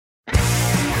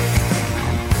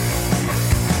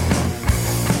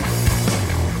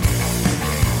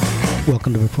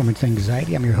Welcome to Performance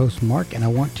Anxiety. I'm your host, Mark, and I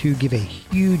want to give a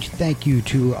huge thank you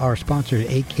to our sponsor,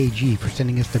 AKG, for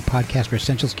sending us their Podcaster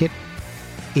Essentials Kit.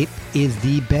 It is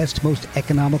the best, most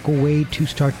economical way to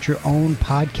start your own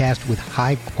podcast with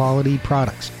high-quality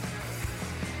products.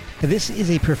 Now, this is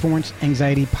a Performance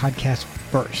Anxiety podcast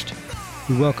first.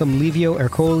 We welcome Livio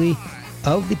Ercole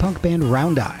of the punk band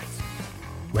Round Eye.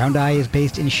 Round Eye is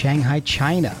based in Shanghai,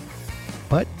 China,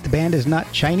 but the band is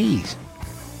not Chinese.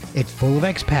 It's full of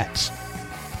expats.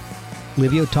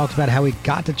 Livio talks about how he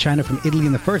got to China from Italy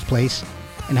in the first place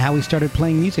and how he started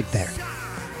playing music there.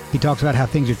 He talks about how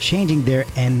things are changing there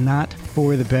and not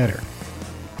for the better.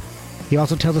 He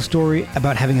also tells a story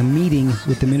about having a meeting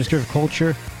with the Minister of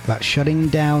Culture about shutting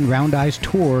down Round Eye's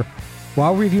tour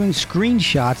while reviewing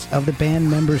screenshots of the band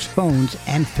members' phones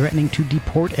and threatening to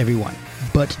deport everyone,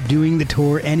 but doing the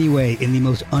tour anyway in the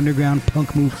most underground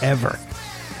punk move ever.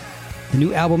 The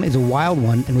new album is a wild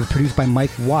one and was produced by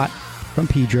Mike Watt from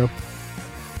Pedro.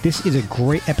 This is a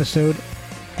great episode,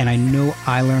 and I know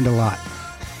I learned a lot.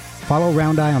 Follow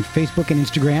Round Eye on Facebook and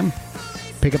Instagram.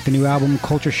 Pick up the new album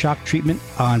Culture Shock Treatment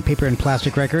on Paper and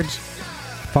Plastic Records.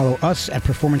 Follow us at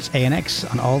Performance ANX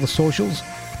on all the socials.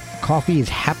 Coffee is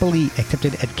happily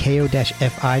accepted at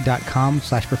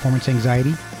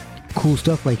ko-fi.com/performanceanxiety. Cool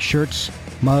stuff like shirts,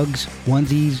 mugs,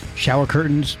 onesies, shower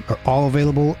curtains are all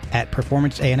available at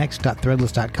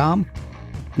performanceanx.threadless.com.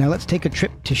 Now let's take a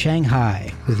trip to Shanghai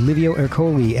with Livio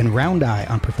Ercole and Round Eye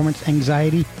on Performance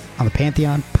Anxiety on the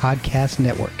Pantheon Podcast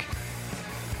Network.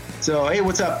 So, hey,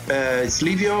 what's up? It's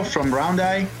Livio from Round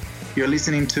Eye. You're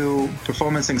listening to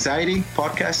Performance Anxiety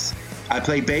podcast. I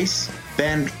play bass.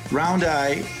 Band Round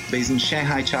Eye, based in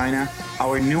Shanghai, China.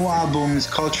 Our new album is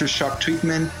Culture Shock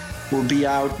Treatment. Will be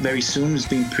out very soon. It's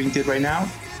being printed right now.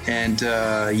 And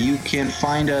you can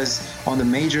find us on the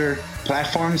major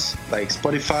platforms like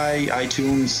Spotify,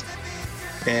 iTunes,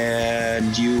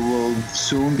 and you will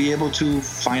soon be able to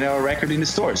find our record in the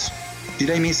stores.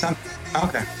 Did I miss something?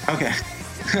 Okay.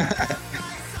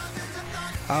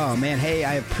 Oh, man. Hey,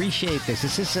 I appreciate this.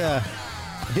 This is I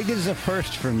think this is a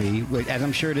first for me, as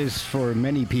I'm sure it is for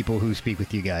many people who speak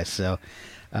with you guys. So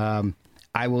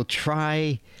I will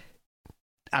try.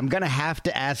 I'm going to have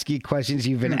to ask you questions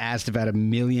you've been asked about a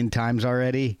million times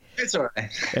already. It's all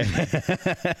right.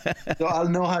 So I'll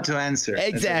know how to answer.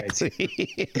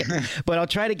 Exactly. But I'll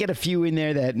try to get a few in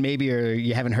there that maybe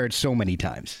you haven't heard so many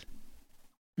times.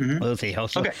 Mm-hmm. Let's see.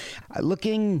 Okay.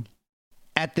 Looking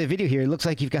at the video here, it looks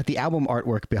like you've got the album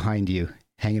artwork behind you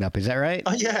hanging up. Is that right?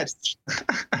 Oh, yes.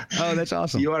 Oh, that's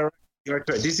awesome. You are correct.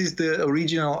 This is the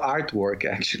original artwork,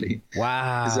 actually.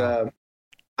 Wow.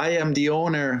 I am the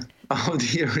owner of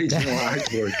the original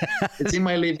artwork. It's in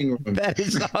my living room. That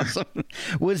is awesome.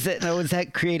 Was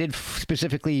that created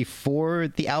specifically for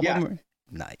the album? Yeah.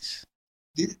 Nice.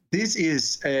 This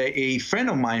is a friend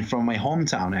of mine from my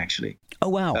hometown, actually. Oh,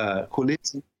 wow. Who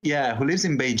lives in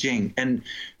Beijing. And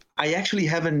I actually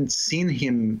haven't seen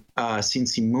him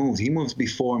since he moved. He moved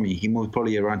before me. He moved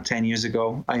probably around 10 years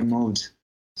ago. I moved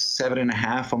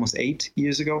 7.5, almost 8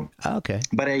 years ago. Oh, okay.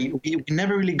 But we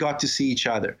never really got to see each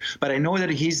other. But I know that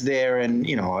he's there, and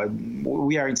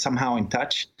we are somehow in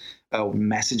touch,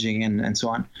 messaging and so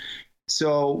on.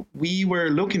 So we were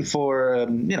looking for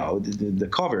the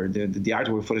cover, the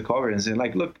artwork for the cover, and said,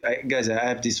 like, look, guys, I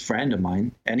have this friend of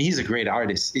mine, and he's a great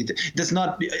artist.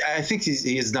 I think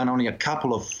he has done only a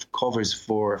couple of covers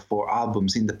for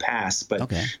albums in the past, but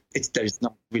okay. That is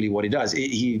not really what he does.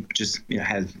 He just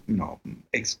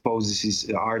exposes his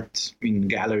art in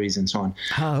galleries and so on.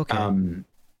 Oh, okay.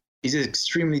 He's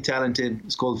extremely talented.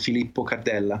 It's called Filippo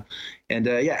Cardella. And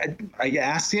I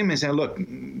asked him and said, look,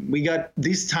 we got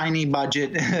this tiny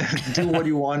budget. Do what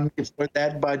you want for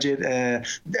that budget. I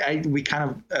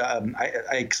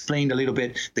explained a little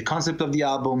bit the concept of the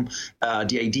album,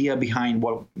 the idea behind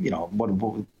what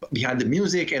behind the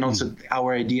music, and also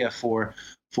our idea for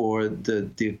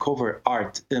the cover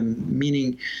art,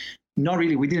 meaning not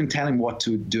really, we didn't tell him what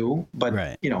to do, but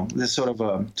right. The sort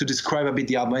of to describe a bit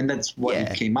the album, and that's what we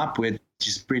came up with, which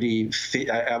is pretty fit.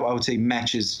 I would say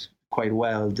matches quite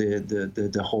well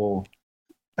the whole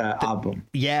album.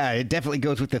 Yeah, it definitely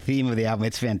goes with the theme of the album.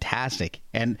 It's fantastic,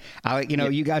 and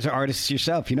you guys are artists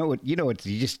yourself. You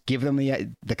just give them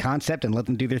the concept and let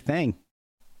them do their thing.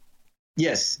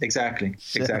 Yes, exactly.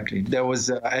 There was,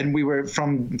 and we were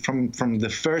from the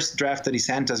first draft that he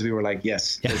sent us. We were like,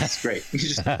 yes, that's great.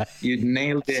 You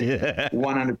nailed it,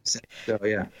 100%. So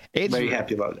yeah, very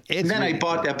happy about it. And then I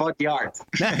bought the art.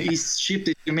 He shipped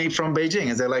it to me from Beijing,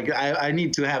 and they're like, I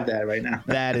need to have that right now.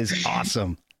 That is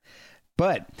awesome.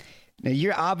 But now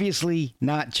you're obviously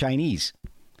not Chinese.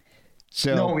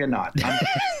 So, no, we're not.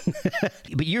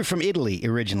 but you're from Italy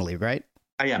originally, right?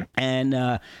 I am.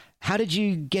 And how did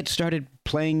you get started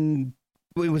playing?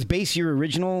 Was bass your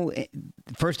original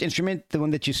first instrument, the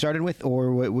one that you started with,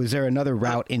 or was there another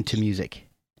route into music?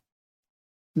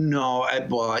 No,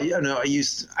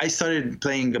 I started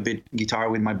playing a bit guitar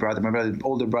with my brother. My brother,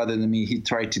 older brother than me, he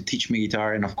tried to teach me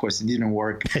guitar, and of course it didn't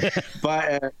work,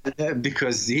 but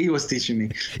because he was teaching me.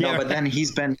 No, but then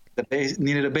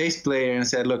needed a bass player and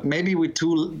said, "Look, maybe with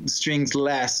 2 strings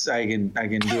less, I can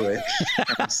do it."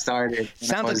 And I started.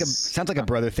 Sounds like a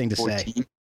brother thing to 14. Say.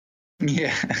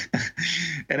 Yeah,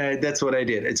 and that's what I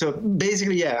did. And so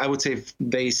basically, yeah, I would say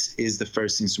bass is the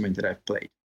first instrument that I've played.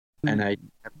 And I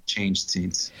haven't changed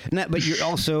since. No, but you're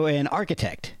also an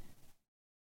architect.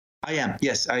 I am.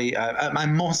 Yes,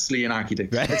 I'm mostly an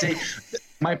architect. Right. I'd say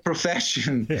my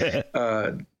profession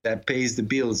that pays the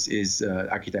bills is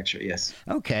architecture. Yes.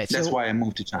 Okay. That's why I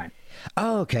moved to China.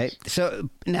 Oh, okay. So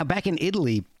now back in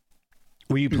Italy,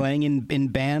 were you playing in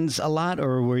bands a lot,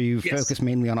 or were you focused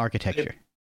mainly on architecture?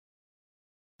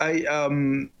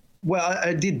 Well,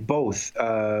 I did both.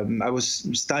 I was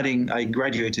studying. I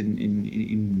graduated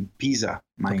in Pisa,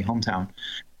 my hometown.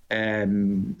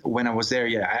 And when I was there,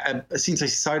 since I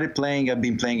started playing, I've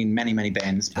been playing in many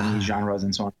bands, many genres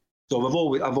and so on. So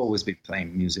I've always been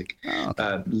playing music. Oh,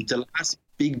 okay. The last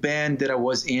big band that I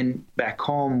was in back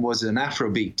home was an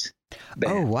Afrobeat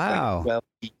band. Oh, wow!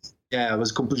 It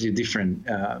was completely different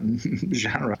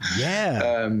genre.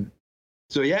 Yeah.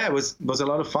 So yeah, it was a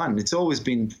lot of fun. It's always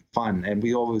been fun, and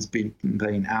we always been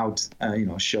playing out,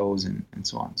 shows and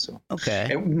so on. So okay.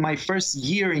 And my first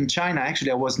year in China,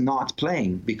 actually, I was not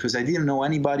playing because I didn't know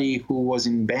anybody who was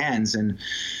in bands, and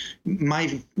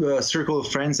my circle of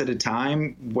friends at the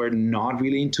time were not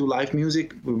really into live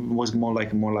music. It was more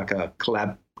like a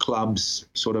clubs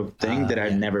sort of thing that I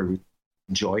never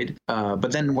enjoyed.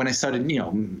 But then when I started,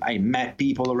 I met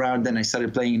people around. Then I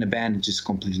started playing in a band. It just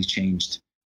completely changed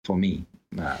for me.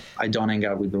 I don't hang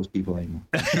out with those people anymore.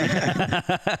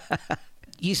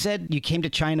 You said you came to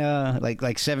China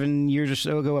like 7 years or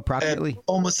so ago, approximately?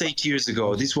 Almost 8 years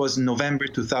ago. This was November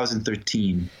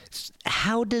 2013.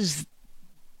 How does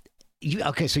you?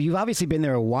 Okay, so you've obviously been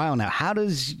there a while now. How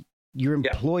does your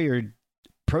employer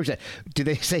approach that? Do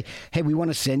they say, "Hey, we want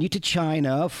to send you to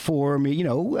China for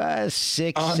 6,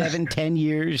 7, 10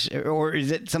 years," or is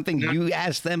it something you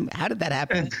ask them? How did that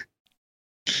happen?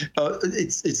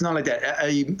 It's not like that.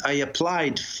 I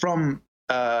applied from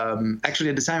actually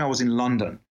at the time I was in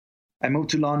London. I moved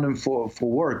to London for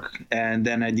work, and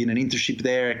then I did an internship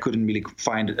there. I couldn't really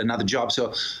find another job,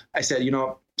 so I said,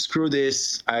 screw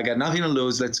this. I got nothing to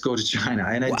lose. Let's go to China.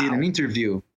 And I did an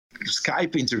interview,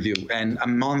 Skype interview, and a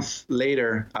month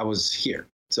later I was here.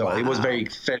 So it was very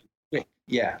quick.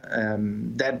 Yeah,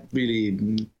 that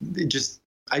really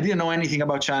I didn't know anything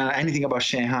about China, anything about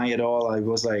Shanghai at all. I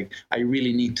was like, I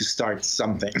really need to start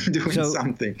something,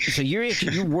 something. So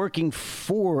you're working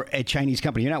for a Chinese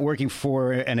company. You're not working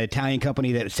for an Italian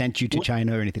company that sent you to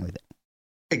China or anything like that.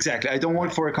 Exactly. I don't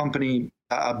work for a company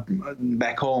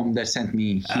back home that sent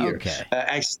me here. Okay.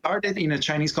 I started in a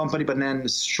Chinese company, but then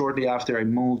shortly after I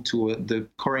moved to the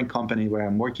current company where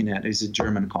I'm working at. Is a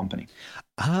German company.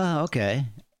 Ah, okay.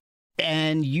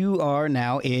 And you are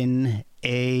now in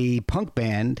a punk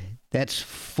band that's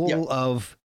full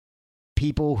of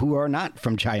people who are not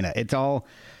from China. It's all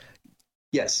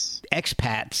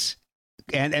expats.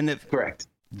 And correct.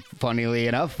 Funnily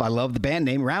enough, I love the band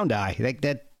name Round Eye.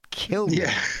 That killed me.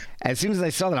 As soon as I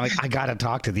saw that, I'm like, I got to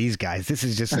talk to these guys. This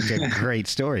is just such a great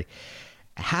story.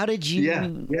 How did you? Yeah,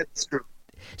 that's true.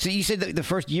 So you said that the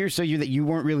first year or so that you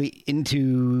weren't really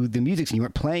into the music, so you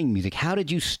weren't playing music. How did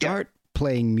you start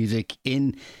playing music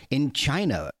in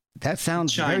China? That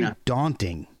sounds very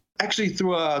daunting. Actually,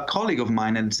 through a colleague of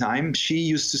mine at the time, she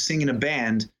used to sing in a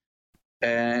band,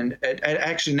 and I'd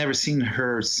actually never seen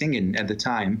her singing at the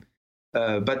time.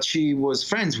 But she was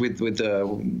friends with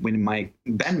my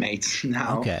bandmates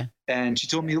now. Okay. And she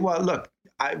told me, well, look,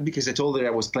 because I told her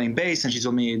I was playing bass, and she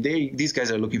told me these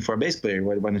guys are looking for a bass player.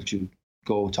 Why don't you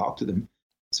go talk to them?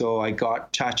 So I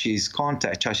got Chachi's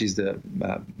contact. Chachi's the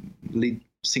lead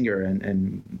singer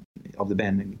and of the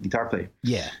band, and guitar player.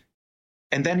 Yeah.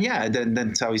 And then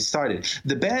that's how it started.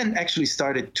 The band actually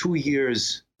started 2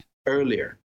 years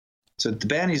earlier. So the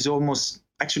band is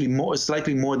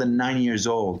slightly more than 9 years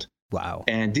old. Wow.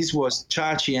 And this was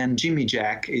Chachi, and Jimmy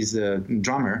Jack is the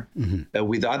drummer,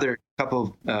 with other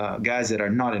couple of guys that are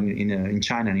not in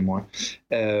China anymore.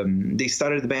 They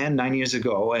started the band 9 years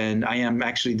ago, and I am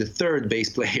actually the third bass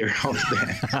player of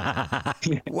the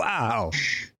band. Wow.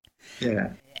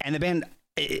 Yeah. And the band,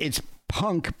 it's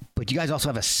punk, but you guys also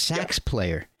have a sax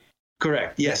player.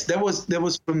 Correct. Yes, that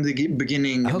was from the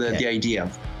beginning the idea.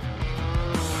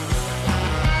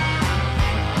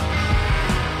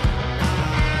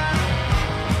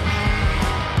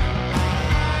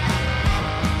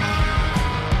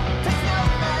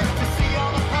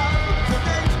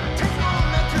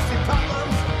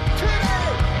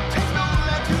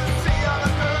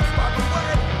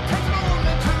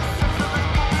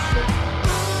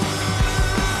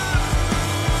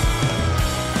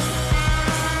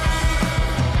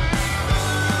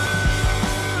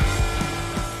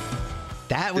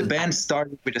 The band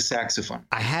started with a saxophone.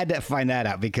 I had to find that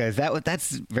out because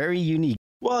that's very unique.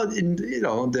 Well, you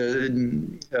know,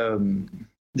 the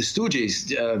Stooges,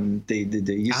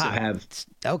 they used to have.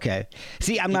 Okay.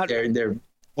 See, I'm not their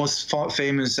most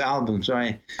famous albums,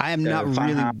 right? I am not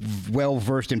really well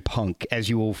versed in punk, as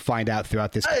you will find out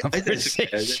throughout this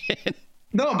conversation.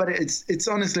 No, but it's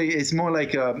honestly, it's more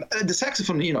like the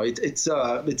saxophone. You know, it's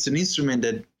an instrument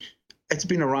that. It's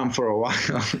been around for a while,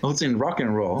 also in rock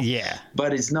and roll. Yeah,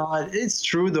 but it's not. It's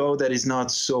true though that it's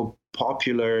not so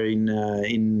popular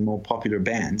in more popular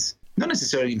bands. Not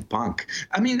necessarily in punk.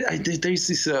 I mean, there's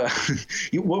this.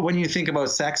 When you think about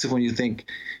saxophone, you think,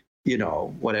 you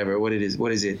know, whatever. What it is?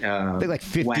 What is it? They're like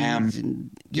 50s. Wham,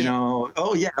 you know.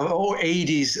 Oh yeah. Or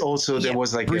 80s. Also, there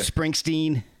was like Bruce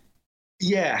Springsteen.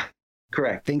 Yeah,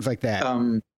 correct. Things like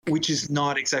that. Which is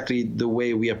not exactly the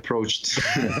way we approached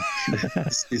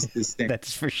this thing.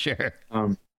 That's for sure.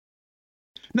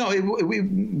 No,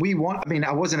 we want. I mean,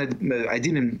 I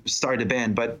didn't start a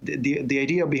band, but the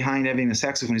idea behind having a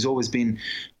saxophone has always been,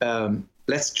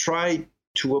 let's try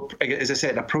to, as I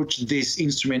said, approach this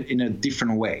instrument in a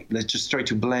different way. Let's just try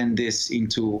to blend this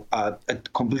into a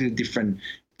completely different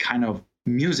kind of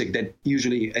music that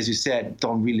usually, as you said,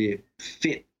 don't really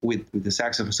fit with the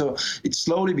saxophone. So it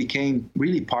slowly became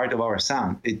really part of our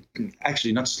sound. It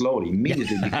actually not slowly,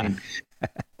 immediately became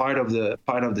part of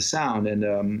the sound.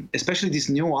 And especially this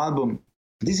new album,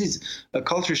 this is a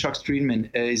Culture Shock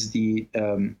Treatment is the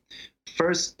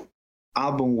first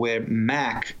album where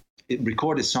Mac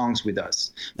recorded songs with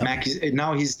us. Okay.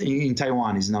 Mac he's in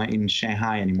Taiwan. He's not in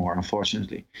Shanghai anymore,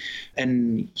 unfortunately.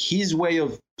 And his way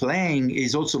of playing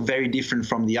is also very different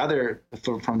from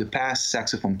the past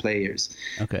saxophone players.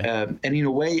 Okay. And in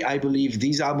a way, I believe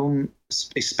these albums,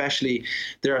 especially,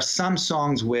 there are some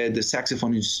songs where the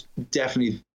saxophone is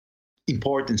definitely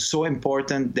important, so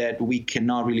important that we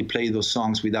cannot really play those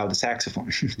songs without the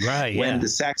saxophone. Right. When the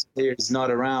sax player is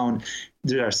not around,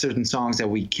 there are certain songs that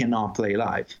we cannot play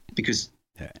live because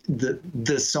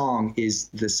the song is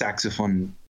the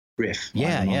saxophone riff.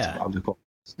 Yeah.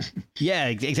 Yeah,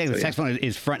 exactly. So, the saxophone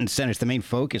is front and center. It's the main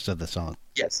focus of the song.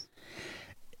 Yes.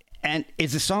 And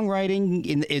is the songwriting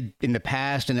in the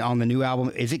past and on the new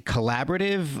album, is it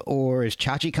collaborative, or is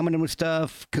Chachi coming in with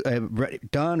stuff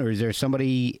done, or is there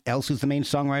somebody else who's the main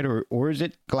songwriter, or is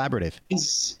it collaborative?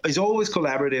 It's always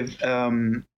collaborative.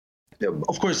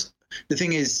 Of course, the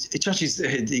thing is,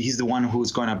 Chachi he's the one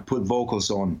who's going to put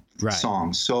vocals on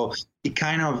songs. So he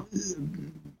kind of,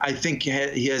 I think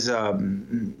he has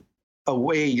a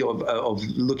way of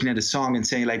looking at a song and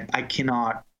saying, like, I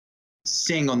cannot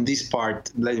sing on this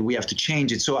part, like, we have to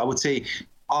change it. So I would say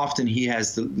often he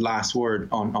has the last word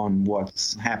on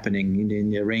what's happening in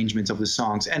the arrangements of the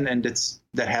songs, and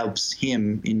that helps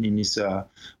him in his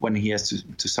when he has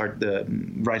to start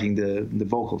writing the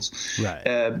vocals.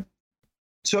 Right.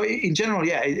 So in general,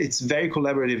 yeah, it's very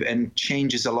collaborative and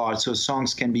changes a lot. So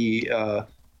songs can be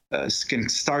can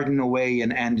start in a way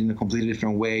and end in a completely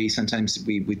different way. Sometimes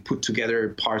we put together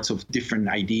parts of different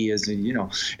ideas, and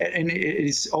and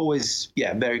it's always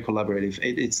very collaborative.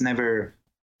 It's never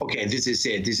okay. This is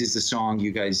it. This is the song.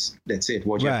 You guys, that's it.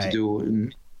 What you have to do.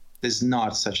 And there's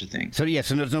not such a thing. So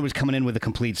so nobody's coming in with a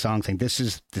complete song saying this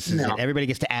is it. Everybody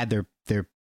gets to add their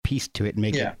piece to it and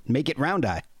make it Round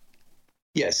Eye.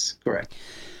 Yes, correct.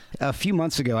 A few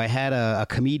months ago, I had a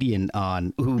comedian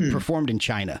on who performed in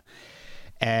China.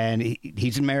 And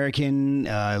he's American,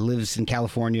 lives in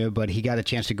California, but he got a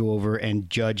chance to go over and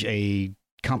judge a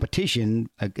competition,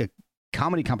 a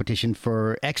comedy competition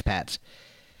for expats.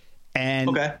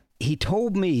 And he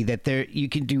told me that you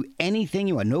can do anything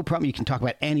you want, no problem. You can talk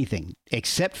about anything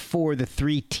except for the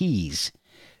 3 T's,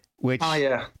 which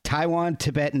Taiwan,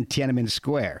 Tibet, and Tiananmen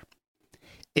Square.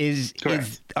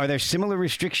 Are there similar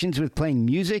restrictions with playing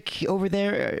music over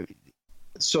there?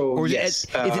 So, or yes,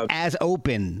 is it as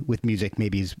open with music?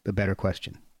 Maybe is a better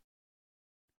question.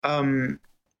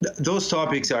 Those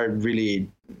topics are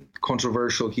really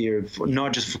controversial here,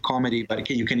 not just for comedy, but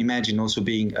you can imagine also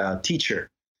being a teacher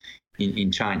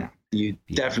in China. You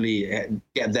definitely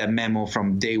get that memo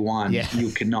from day one. Yeah. You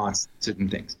cannot certain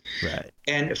things. Right.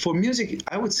 And for music,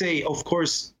 I would say, of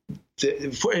course,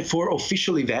 for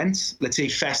official events, let's say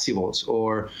festivals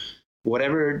or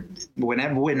whatever,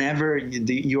 whenever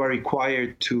you are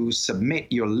required to submit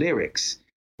your lyrics,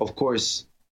 of course,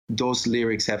 those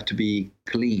lyrics have to be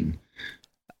clean,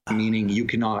 meaning you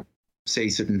cannot say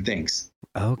certain things.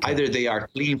 Okay. Either they are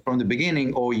clean from the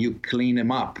beginning or you clean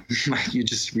them up. Like you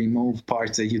just remove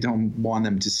parts that you don't want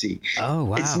them to see. Oh,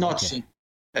 wow. It's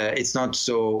not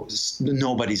so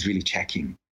nobody's really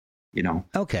checking, you know.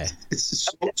 Okay. It's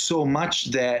so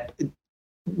much that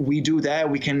we do that.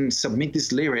 We can submit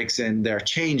these lyrics and they're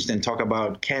changed and talk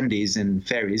about candies and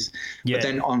fairies. Yeah. But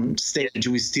then on stage,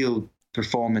 we still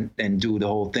perform and do the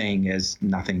whole thing as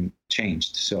nothing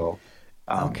changed. So,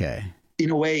 okay. In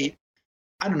a way,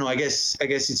 I don't know. I guess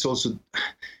it's also,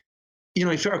 you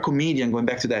know, if you're a comedian, going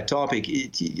back to that topic,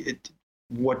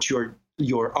 what your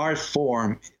art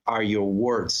form are your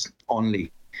words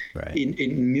only. Right.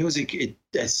 In music,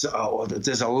 there's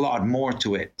a lot more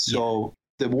to it. So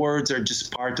the words are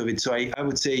just part of it. So I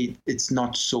would say it's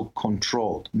not so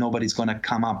controlled. Nobody's gonna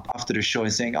come up after the show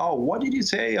and saying, "Oh, what did you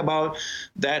say about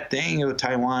that thing or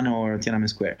Taiwan or Tiananmen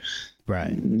Square?"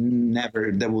 Right.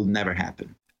 Never. That will never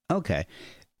happen. Okay.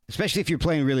 Especially if you're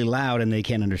playing really loud and they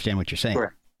can't understand what you're saying.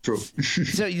 Correct. True.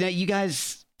 So you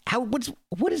guys,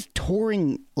 what is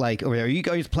touring like over there? Are you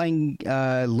guys playing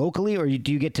locally, or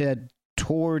do you get to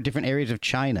tour different areas of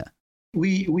China?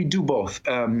 We do both.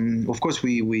 Of course,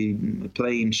 we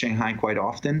play in Shanghai quite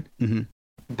often,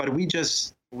 but we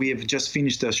have just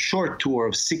finished a short tour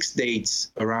of 6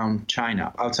 dates around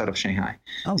China outside of Shanghai.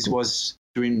 Oh, this cool. was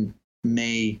during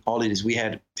May holidays. We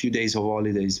had a few days of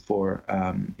holidays for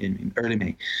in early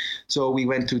May. So we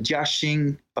went to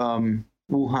Jiaxing,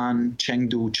 Wuhan,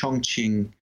 Chengdu, Chongqing,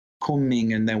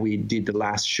 Kunming, and then we did the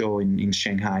last show in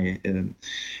Shanghai.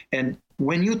 And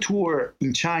when you tour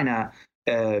in China,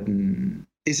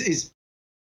 is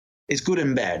good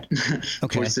and bad.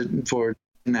 Okay. for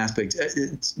an aspect.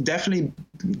 It's definitely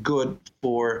good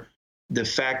for the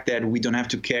fact that we don't have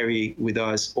to carry with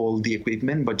us all the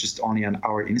equipment, but just only on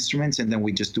our instruments, and then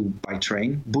we just do by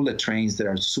train, bullet trains that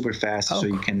are super fast. So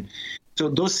you can. So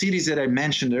those cities that I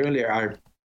mentioned earlier are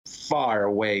far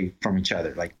away from each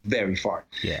other, like very far.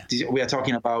 Yeah. We are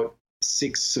talking about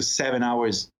 6 or 7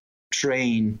 hours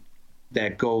train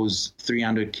that goes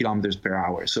 300 kilometers per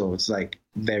hour. So it's like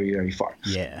very, very far.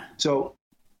 Yeah. So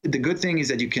the good thing is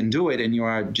that you can do it and you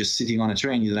are just sitting on a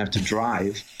train. You don't have to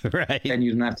drive. Right. And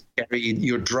you don't have to carry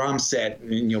your drum set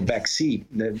in your back seat.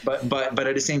 But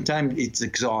at the same time, it's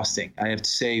exhausting. I have to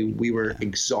say we were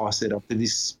exhausted after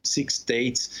these 6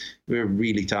 dates. We were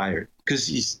really tired because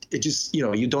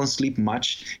you don't sleep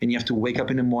much and you have to wake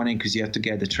up in the morning because you have to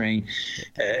get the train.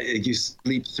 You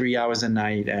sleep 3 hours a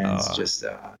night and it's just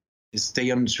you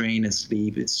stay on the train and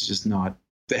sleep. It's just not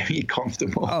very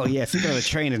comfortable. Oh yeah, sleeping on a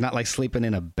train is not like sleeping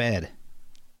in a bed.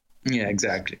 Yeah,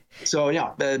 exactly. So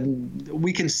yeah,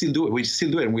 we can still do it. We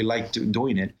still do it, and we like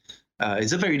doing it.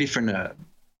 It's a very different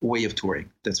way of touring,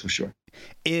 that's for sure.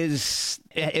 Is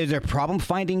there a problem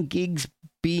finding gigs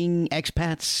being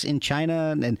expats in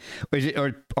China,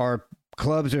 or are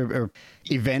clubs or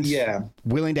events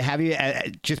willing to have you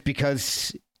just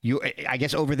because you? I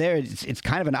guess over there it's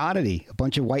kind of an oddity. A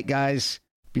bunch of white guys,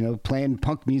 playing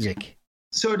punk music.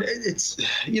 So it's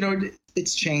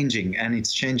changing, and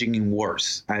it's changing in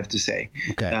worse, I have to say.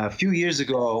 Okay. A few years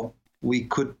ago, we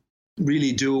could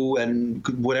really do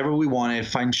whatever we wanted,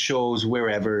 find shows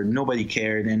wherever, nobody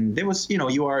cared. And there was,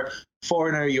 you are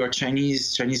foreigner, you are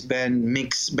Chinese band,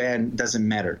 mixed band, doesn't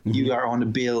matter. Mm-hmm. You are on the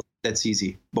bill, that's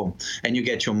easy, boom. And you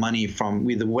get your money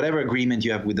with whatever agreement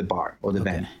you have with the bar or the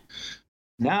band.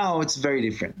 Now it's very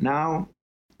different. Now,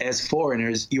 as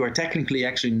foreigners, you are technically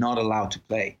actually not allowed to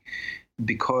play,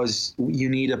 because you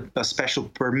need a special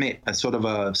permit, a sort of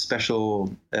a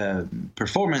special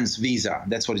performance visa.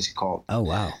 That's what it's called. Oh,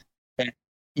 wow. And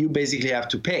you basically have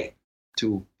to pay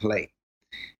to play.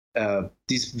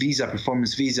 This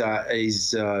performance visa,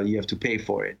 is you have to pay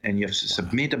for it. And you have to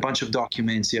submit a bunch of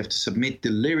documents. You have to submit the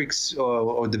lyrics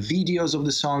or the videos of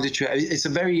the songs that you have. It's a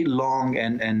very long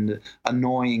and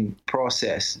annoying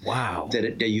process. Wow.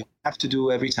 That you have to do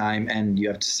every time, and you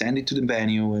have to send it to the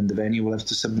venue, and the venue will have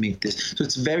to submit this. So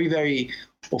it's very, very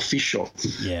official.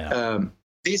 Yeah.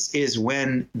 This is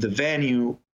when the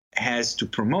venue has to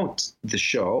promote the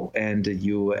show, and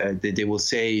they will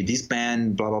say this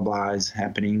band blah blah blah is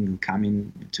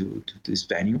coming to this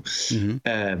venue. Mm-hmm.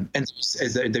 And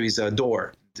there is a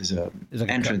door, there's an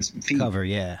entrance fee. Cover,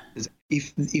 yeah.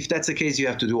 If that's the case, you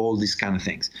have to do all these kind of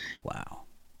things. Wow.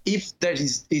 If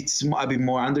it's a bit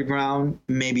more underground,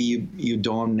 maybe you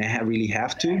don't really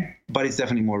have to, but it's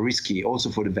definitely more risky also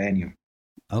for the venue.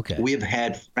 Okay. We have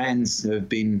had friends who have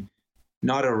been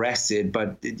not arrested,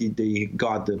 but they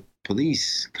got the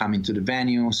police coming to the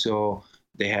venue, so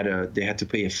they had to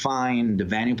pay a fine. The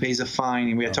venue pays a fine,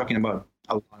 and we are talking about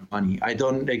a lot of money. I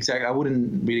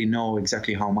wouldn't really know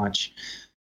exactly how much.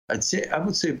 I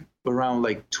would say around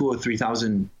like 2,000 or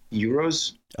 3,000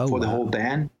 euros for the whole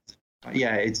band.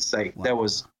 Yeah, it's like that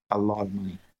was a lot of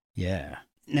money. Yeah.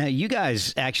 Now, you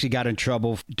guys actually got in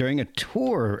trouble during a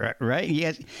tour, right?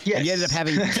 Yes. You ended up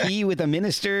having tea with a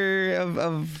minister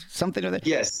of something or that?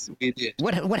 Yes, we did.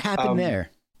 What happened there?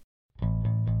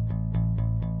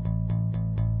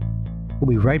 We'll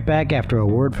be right back after a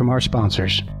word from our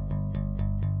sponsors.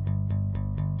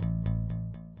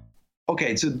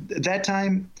 Okay, so that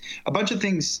time, a bunch of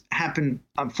things happened,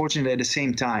 unfortunately, at the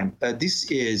same time.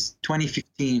 This is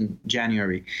 2015,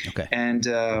 January. Okay. And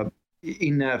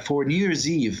for New Year's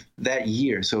Eve that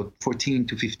year, so 14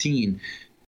 to 15,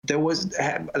 there was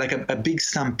like a big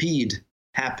stampede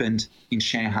happened in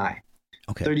Shanghai.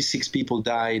 Okay. 36 people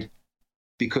died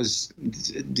because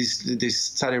this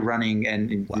started running,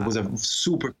 and it was a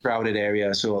super crowded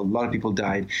area, so a lot of people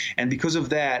died. And because of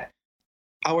that,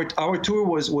 our tour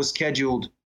was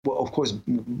scheduled, well, of course,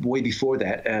 way before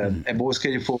that, and was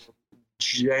scheduled for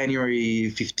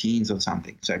January 15th or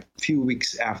something, so a few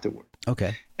weeks afterward.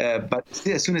 Okay. But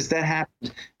as soon as that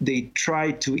happened, they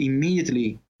tried to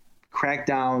immediately crack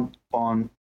down on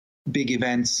big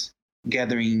events,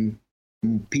 gathering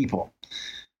people.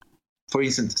 For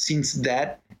instance, since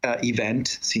that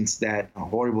event, since that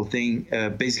horrible thing,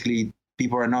 basically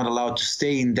people are not allowed to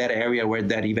stay in that area where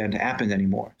that event happened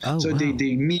anymore.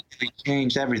 They immediately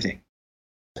changed everything.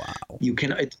 Wow. You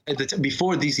can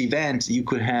before this event, you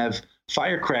could have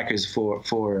firecrackers for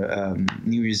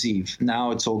New Year's Eve.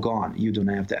 Now it's all gone. You don't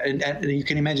have that, and you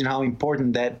can imagine how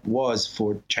important that was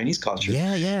for Chinese culture.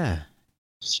 Yeah.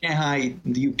 Shanghai,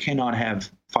 you cannot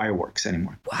have fireworks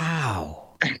anymore. Wow.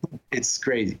 It's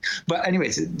crazy. But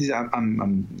anyways,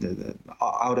 I'm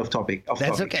out of topic.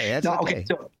 That's okay. Okay.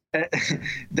 So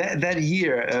that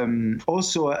year,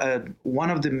 also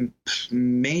one of the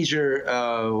major,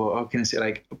 how can I say,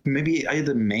 like maybe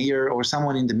either mayor or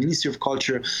someone in the Ministry of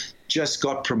Culture just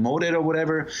got promoted or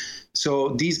whatever. So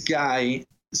this guy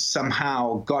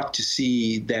somehow got to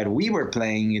see that we were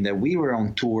playing and that we were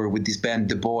on tour with this band,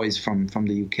 The Boys from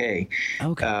the UK.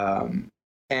 Okay.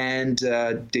 And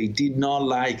they did not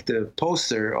like the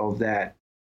poster of that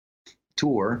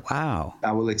tour. Wow.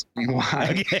 I will explain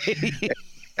why. Okay.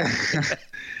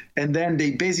 And then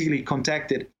they basically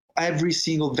contacted every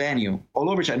single venue all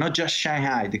over China, not just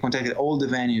Shanghai. They contacted all the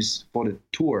venues for the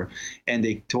tour, and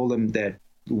they told them that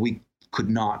we could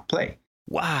not play.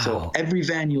 Wow. So every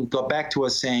venue got back to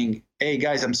us saying, hey,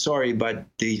 guys, I'm sorry, but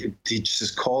they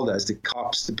just called us. The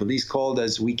cops, the police called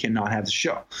us. We cannot have the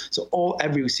show. So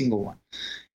every single one.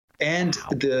 And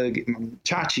the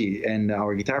Chachi and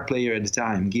our guitar player at the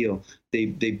time, Gil, they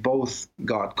both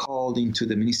got called into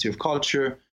the Ministry of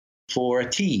Culture for a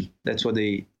tea. That's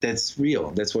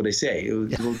real. That's what they say.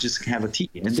 We'll just have a tea.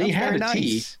 And they had a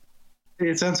tea.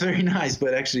 It sounds very nice,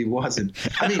 but actually it wasn't.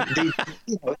 I mean,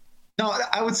 no,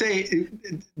 I would say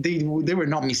they were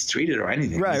not mistreated or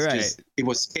anything. Right. It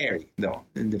was scary though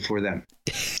for them.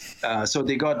 So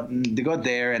they got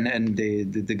there, and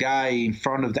the guy in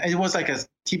front of them, it was like a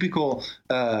typical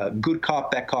good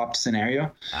cop, bad cop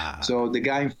scenario. So the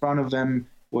guy in front of them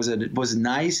was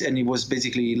nice, and he was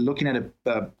basically looking at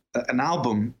an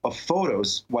album of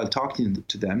photos while talking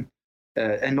to them.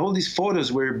 And all these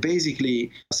photos were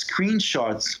basically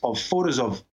screenshots of photos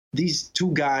of these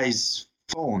two guys'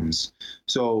 phones.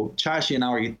 So Chachi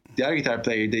and the other guitar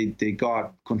player, they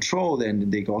got controlled and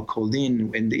they got called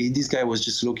in, and this guy was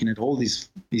just looking at all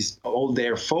all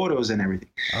their photos and everything.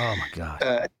 Oh my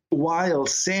God. While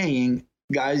saying,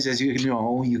 guys, as you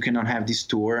know, you cannot have this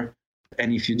tour,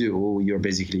 and if you do,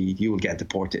 you will get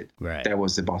deported. Right. That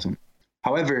was the bottom.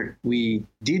 However, we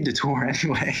did the tour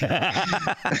anyway.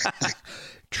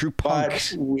 True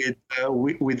punks. But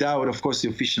without, of course, the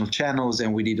official channels,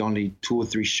 and we did only 2 or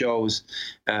 3 shows.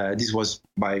 This was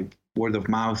by word of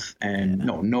mouth, and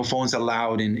no phones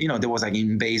allowed, and there was like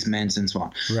in basements and so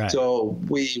on. Right. So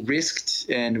we risked,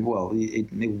 and well,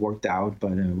 it worked out,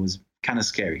 but it was kind of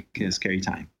scary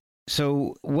time.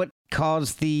 So what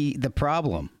caused the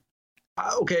problem?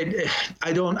 Okay,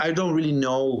 I don't really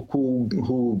know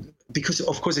who, because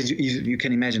of course, as you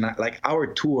can imagine, like our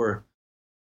tour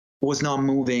was not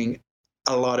moving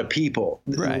a lot of people.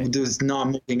 Right. There's not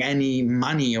moving any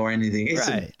money or anything. It's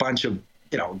a bunch of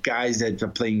guys that are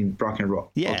playing rock and roll.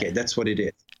 Yeah. Okay, that's what it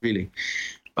is, really.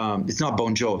 It's not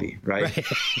Bon Jovi, right?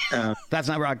 That's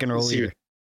not rock and roll either.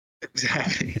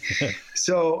 Exactly.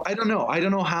 So I don't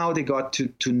know how they got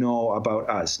to know about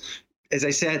us. As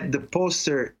I said, the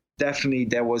poster, definitely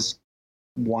that was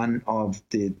one of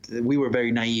we were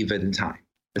very naive at the time.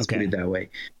 Let's put it that way.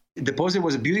 The poster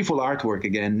was a beautiful artwork,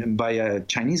 again, by a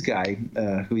Chinese guy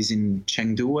who is in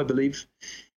Chengdu, I believe.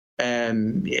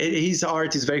 His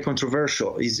art is very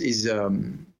controversial. He's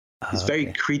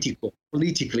very critical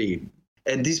politically.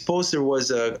 And this poster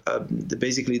was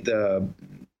basically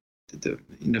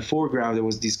in the foreground, there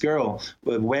was this girl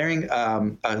wearing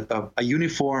a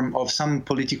uniform of some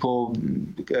political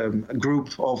group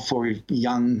for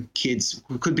young kids,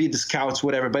 who could be the Scouts,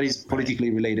 whatever, but it's politically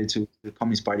related to the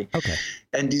Communist Party. Okay.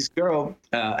 And this girl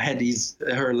had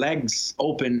her legs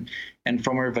open, and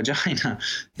from her vagina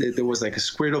there was like a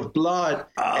squirt of blood,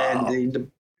 and in the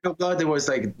blood there was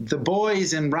like the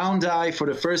boys in Round Eye for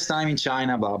the first time in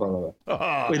China, blah blah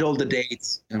blah, with all the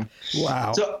dates.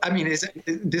 Wow. So I mean, it's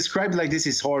described like this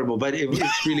is horrible, but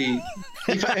it's really.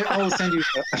 If I will send you,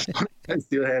 I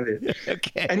still have it.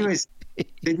 Okay. Anyways,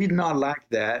 they did not like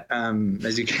that,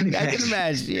 as you can imagine. I can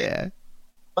imagine, yeah.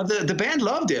 But the band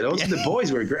loved it. Also, the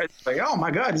boys were great. Like, oh my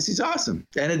God, this is awesome.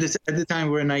 And at the time,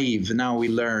 we were naive. Now we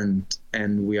learned,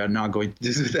 and we are not going to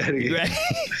do that again. Right.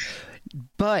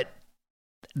 But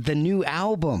the new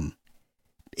album,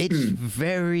 it's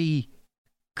very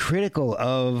critical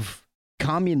of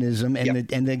communism and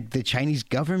the Chinese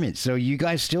government. So you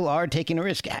guys still are taking a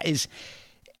risk.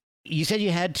 You said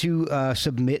you had to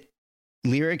submit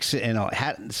lyrics and all.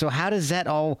 So how does that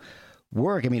all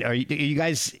work? I mean, are you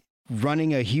guys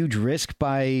running a huge risk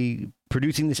by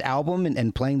producing this album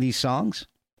and playing these songs?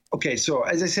 Okay, so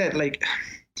as I said,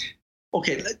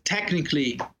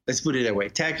 technically, let's put it that way.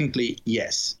 Technically,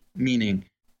 yes. Meaning,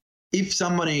 if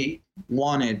somebody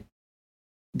wanted,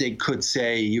 they could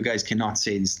say, you guys cannot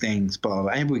say these things, blah,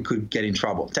 blah, and we could get in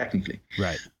trouble, technically.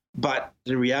 Right. But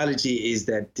the reality is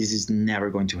that this is never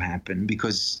going to happen,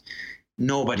 because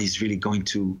nobody's really going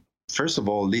to, first of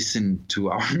all, listen to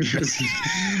our music.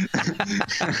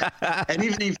 And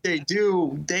even if they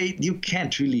do, you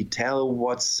can't really tell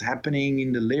what's happening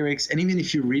in the lyrics. And even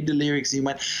if you read the lyrics,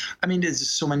 there's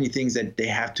just so many things that they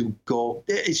have to go.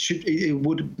 It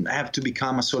would have to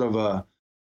become a sort of a,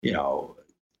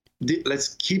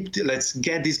 let's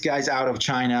get these guys out of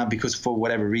China, because for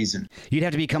whatever reason. You'd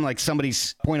have to become like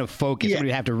somebody's point of focus. Yeah. Somebody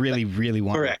would have to really, really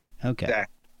want Correct. It. Okay.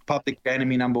 Exactly. Public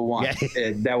enemy number one.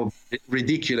 Yeah. That would be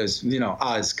ridiculous.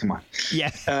 Us, come on.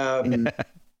 Yeah.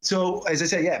 So as I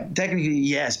said, technically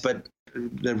yes, but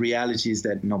the reality is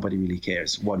that nobody really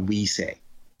cares what we say.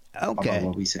 Okay. About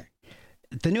what we say.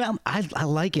 The new album, I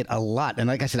like it a lot, and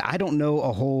like I said, I don't know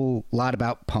a whole lot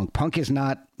about punk. Punk is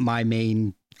not my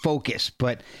main focus,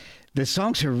 but the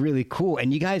songs are really cool.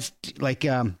 And you guys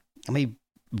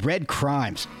Red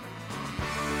Crimes.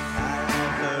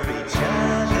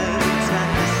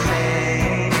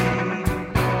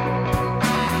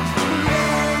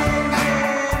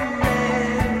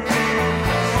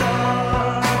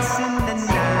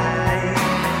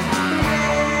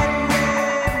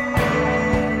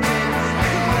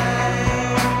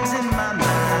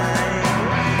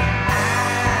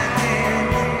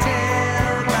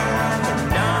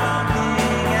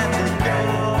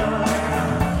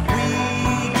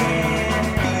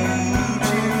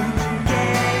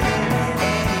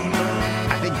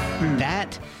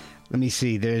 Let me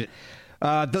see. There's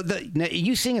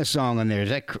you sing a song on there. Is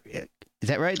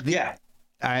that right? Yeah.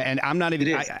 And I'm not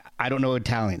even. I don't know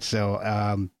Italian, so.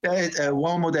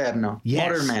 Uomo moderno. Yes.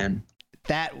 Modern man.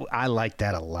 That I like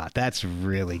that a lot. That's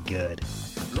really good.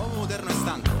 L'uomo moderno è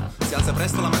stanco. Si alza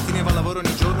presto la mattina e va al lavoro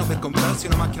ogni giorno per comprarsi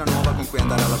una macchina nuova con cui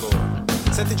andare al lavoro.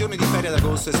 7 giorni di ferie ad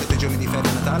agosto e 7 giorni di ferie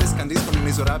a Natale scandiscono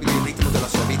inesorabili il ritmo della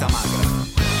sua vita magra.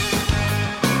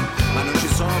 Ma non ci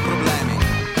sono problemi.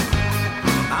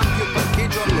 Ampio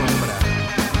parcheggio all'ombra,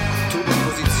 tubo in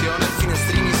posizione,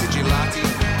 finestrini sigillati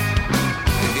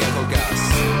e via col gas.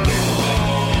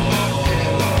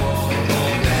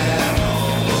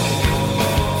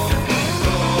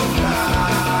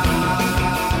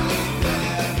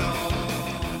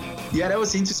 Yeah, that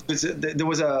was interesting. There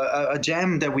was a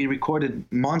jam that we recorded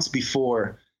months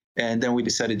before, and then we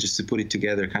decided just to put it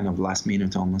together kind of last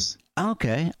minute almost.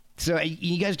 Okay. So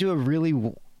you guys do a really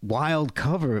wild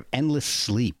cover of Endless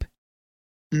Sleep.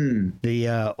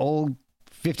 The old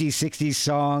 50s, 60s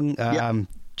song.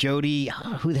 Jody,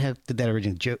 who the heck did that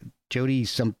originally? Jody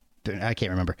something, I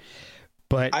can't remember.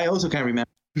 But I also can't remember.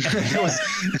 that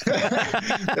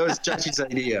was Chachi's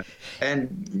idea,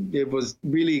 and it was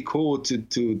really cool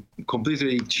to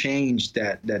completely change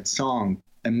that song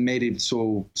and made it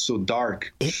so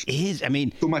dark. It is. I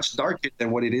mean, too much darker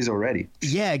than what it is already.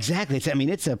 Yeah, exactly.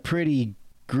 It's a pretty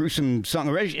gruesome song,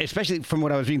 especially from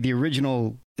what I was reading, the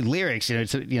original lyrics.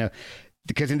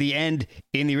 Because in the end,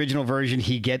 in the original version,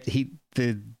 he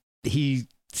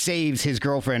saves his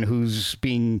girlfriend who's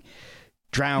being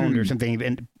drowned or something,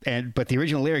 but the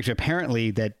original lyrics are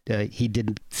apparently that he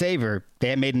didn't save her.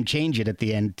 They made him change it at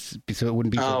the end so it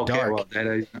wouldn't be so dark.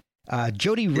 Well,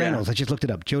 Jody Reynolds, I just looked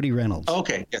it up. Jody Reynolds.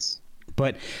 Okay, yes.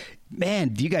 But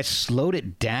man, you guys slowed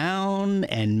it down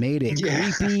and made it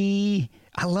creepy.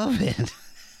 I love it.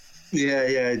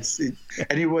 Yeah,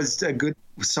 and it was a good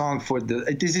song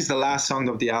this is the last song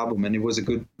of the album, and it was a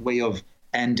good way of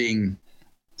ending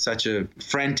such a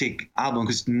frantic album,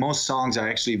 because most songs are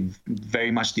actually very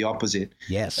much the opposite.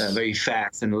 Yes. Very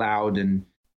fast and loud,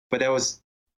 but that was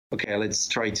okay. Let's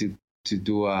try to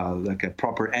do like a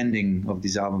proper ending of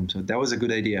this album. So that was a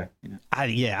good idea.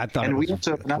 I thought. And we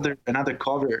also have another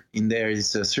cover in there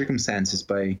is "Circumstances"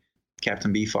 by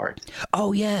Captain Beefheart.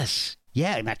 Oh yes,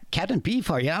 yeah, Captain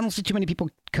Beefheart. Yeah, I don't see too many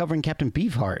people covering Captain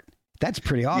Beefheart. That's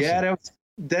pretty awesome. Yeah,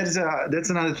 that's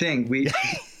another thing.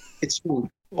 It's true.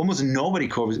 Almost nobody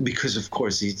covers, because of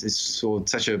course it's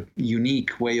such a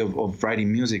unique way of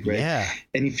writing music, right? Yeah.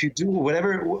 And if you do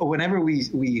whenever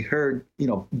we heard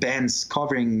bands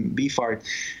covering Beefheart,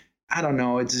 I don't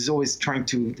know, it's always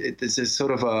it's a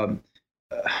sort of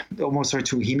almost hard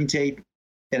to imitate,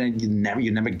 and you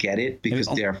never get it because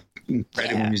they're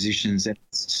incredible musicians, and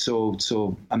it's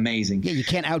so amazing. Yeah, you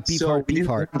can't out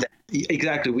Beefheart.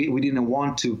 Exactly, we didn't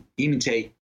want to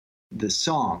imitate the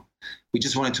song. We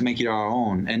just wanted to make it our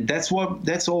own, and that's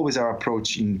always our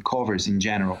approach in covers in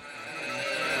general.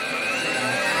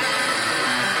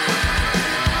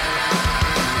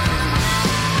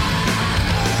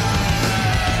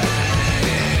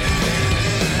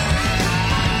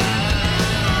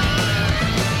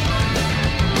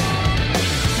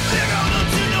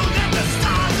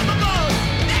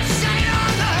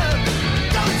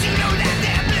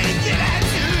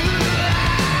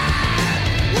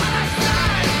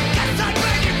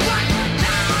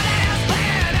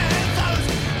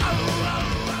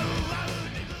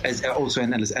 Also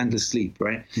endless sleep,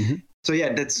 right? Mm-hmm. So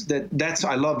yeah, that's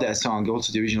I love that song.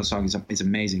 Also, the original song is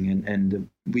amazing, and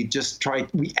we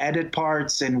added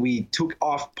parts and we took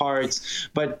off parts,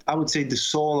 but I would say the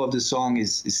soul of the song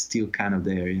is still kind of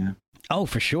there. Yeah. Oh,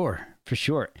 for sure.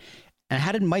 And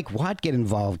how did Mike Watt get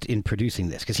involved in producing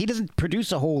this? Because he doesn't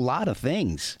produce a whole lot of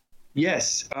things.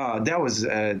 Yes, that was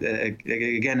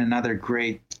again another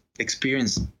great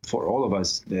experience for all of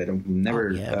us that we'll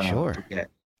never forget.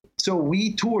 So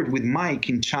we toured with Mike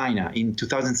in China in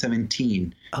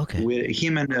 2017 with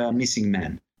him and Missing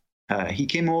Man. He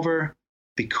came over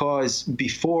because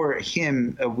before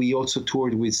him, we also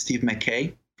toured with Steve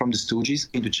McKay from the Stooges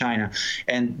into China.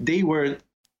 And they were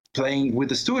playing with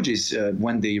the Stooges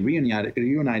when they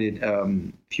reunited a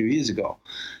few years ago.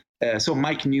 So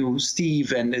Mike knew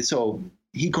Steve, and so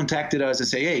he contacted us and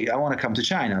said, "Hey, I want to come to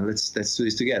China. Let's do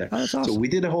this together." Oh, that's awesome. So we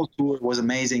did a whole tour. It was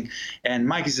amazing. And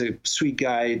Mike is a sweet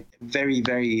guy, very,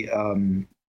 very,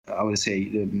 I would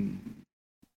say,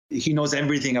 he knows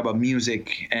everything about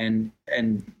music. And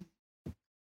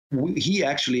he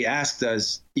actually asked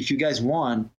us, if you guys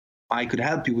want, I could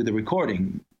help you with the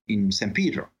recording in San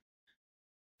Pedro.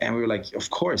 And we were like, of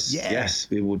course, yes,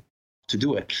 we would. To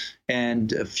do it.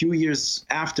 And a few years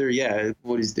after,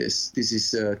 what is this? This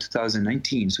is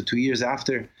 2019. So 2 years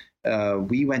after,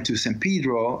 we went to San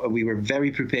Pedro. We were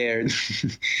very prepared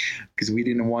because we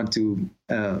didn't want to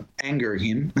anger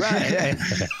him. Right.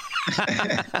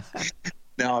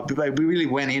 No, but we really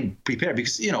went in prepared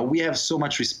because, we have so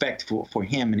much respect for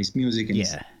him and his music and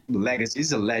his legacy.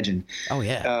 He's a legend. Oh,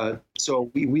 yeah. So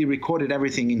we recorded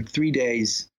everything in 3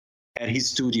 days at his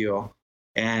studio.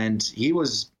 And he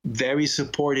was very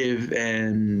supportive,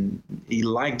 and he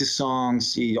liked the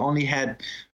songs. He only had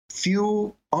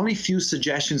few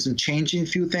suggestions and changing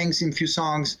few things in few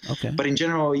songs. Okay. But in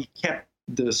general, he kept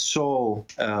the soul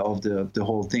of the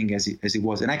whole thing as it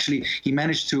was. And actually, he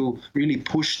managed to really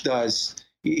push us.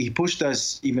 He pushed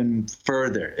us even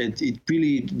further. It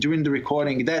really, during the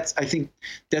recording, I think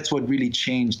that's what really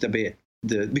changed a bit.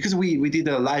 Because we did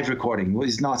a live recording.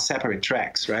 It's not separate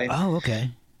tracks, right? Oh, okay.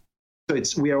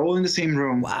 So we are all in the same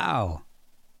room. Wow.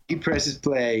 He presses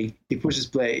play. He pushes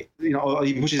play.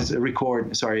 He pushes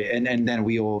record. Sorry, and then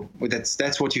we all.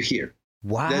 That's what you hear.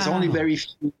 Wow. There's only very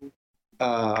few.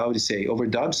 How would you say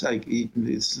overdubs? Like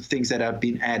it's things that have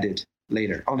been added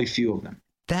later. Only few of them.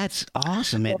 That's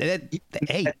awesome, man.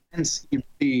 Hey,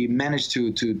 he managed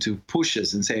to push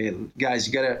us and say, guys,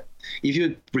 you gotta. If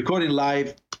you're recording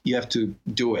live, you have to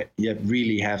do it. You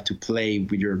really have to play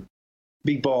with your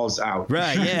big balls out.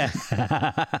 Right, yeah.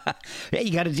 Yeah,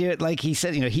 you got to do it like he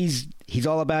said. He's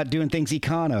all about doing things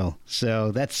econo.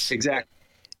 So that's exactly.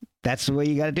 That's the way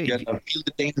you got to do it. You got to feel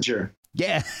the danger.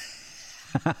 Yeah.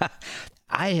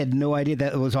 I had no idea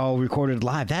that it was all recorded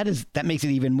live. That makes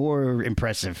it even more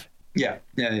impressive. Yeah.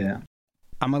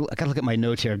 I gotta look at my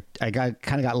notes here. I kind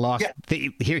of got lost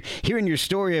hearing your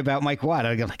story about Mike Watt.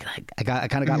 I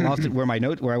kind of got lost at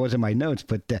where I was in my notes.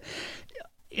 But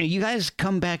you guys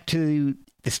come back to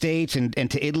the States and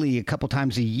to Italy a couple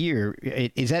times a year.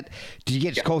 Did you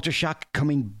get culture shock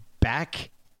coming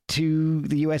back to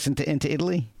the U.S. and into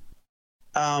Italy?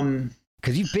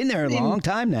 Because you've been there a long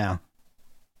time now.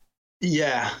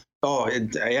 Yeah. Oh,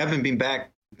 I haven't been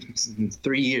back in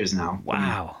 3 years now.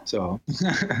 Wow. So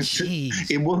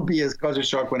it won't be as culture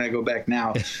shock when I go back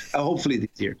now. Hopefully this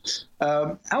year.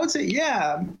 I would say,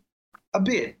 yeah, a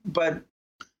bit, but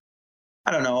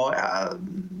I don't know.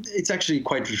 It's actually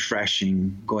quite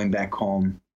refreshing going back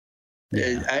home.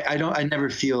 Yeah. I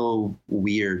never feel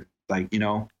weird,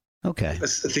 Okay.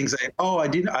 Things like, I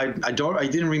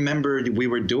didn't remember we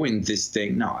were doing this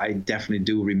thing. No, I definitely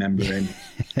do remember, and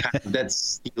that's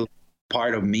still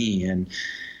part of me. And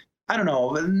I don't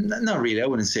know, not really. I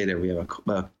wouldn't say that we have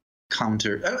a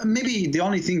counter. Maybe the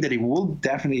only thing that it will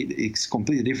definitely is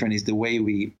completely different is the way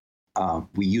we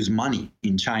use money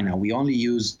in China. We only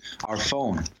use our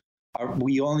phone.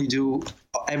 We only do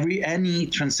any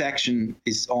transaction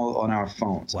is all on our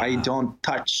phones. Wow. I don't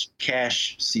touch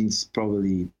cash since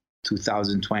probably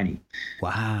 2020.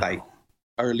 Wow. Like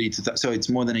early 2000. So it's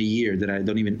more than a year that I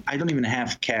don't even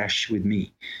have cash with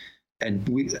me, and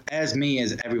as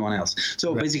everyone else.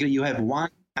 So basically, you have one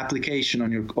application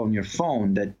on your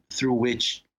phone that through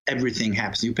which everything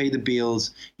happens. You pay the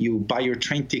bills, you buy your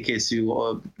train tickets,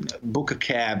 you book a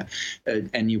cab,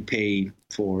 and you pay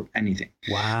for anything.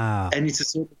 Wow. And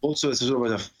it's also a sort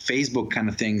of a Facebook kind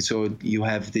of thing. So you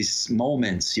have these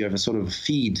moments, you have a sort of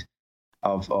feed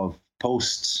of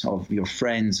posts of your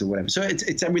friends or whatever. So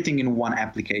it's everything in one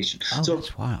application. Oh, so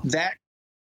that's wild.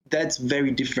 That's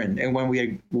very different. And when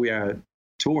we are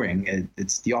touring,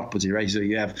 it's the opposite, right? So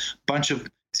you have a bunch of,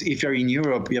 if you're in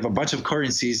Europe, you have a bunch of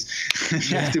currencies.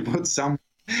 You have to put some.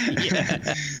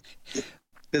 Yeah.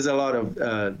 There's a lot of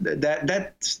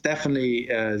that's definitely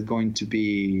going to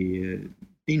be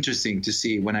interesting to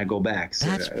see when I go back. So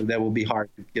that will be hard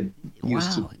to get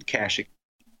used to cashing.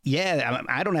 Yeah,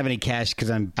 I don't have any cash because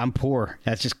I'm poor.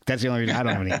 That's the only reason I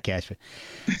don't have any cash.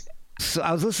 So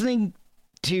I was listening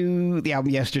to the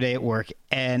album yesterday at work,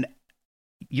 and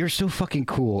 "You're So Fucking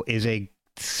Cool" is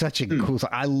such a cool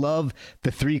song. I love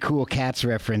the Three Cool Cats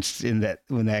reference in that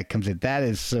when that comes in. That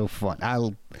is so fun.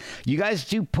 You guys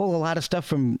do pull a lot of stuff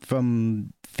from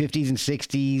 50s and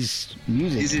 60s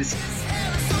music.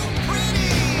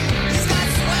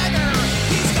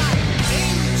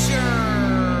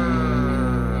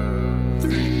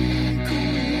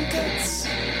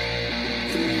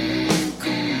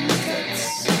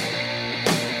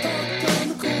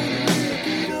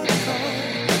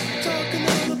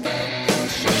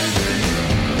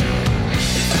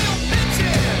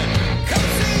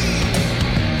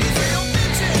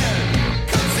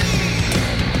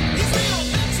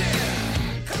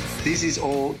 This is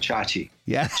all Chachi.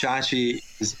 Yeah. Chachi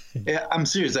is, I'm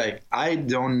serious. Like, I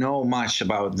don't know much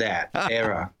about that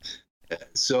era.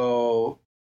 So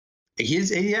he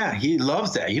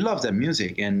loves that. He loves that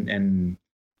music. And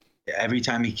every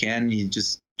time he can, he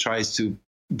just tries to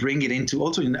bring it into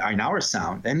also in our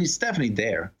sound. And it's definitely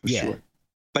there for sure.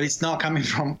 But it's not coming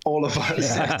from all of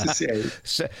us, I have to say.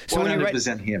 So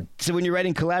 100% him. So when you're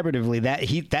writing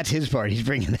collaboratively, that's his part. He's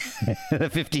bringing the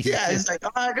 50s. Yeah, it's like,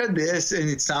 I got this, and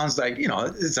it sounds like,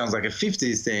 it sounds like a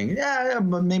 50s thing. Yeah,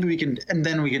 but maybe we can, and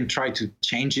then we can try to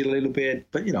change it a little bit.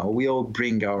 But, we all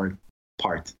bring our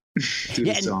part to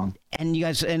the song. And you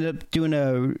guys ended up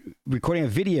recording a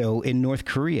video in North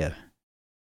Korea.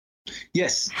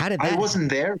 Yes. How did that? I wasn't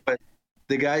there, but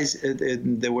the guys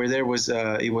that were there was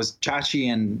it was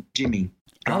Chachi and Jimmy,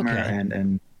 drummer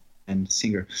and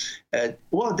singer.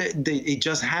 It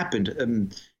just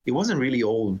happened. It wasn't really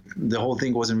the whole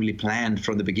thing wasn't really planned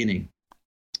from the beginning.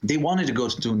 They wanted to go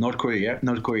to North Korea,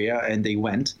 and they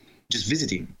went just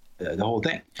visiting the whole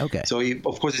thing. Okay. So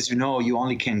of course, as you know, you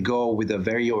only can go with a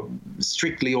very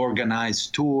strictly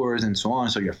organized tours and so on.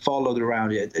 So you're followed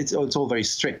around. It's all very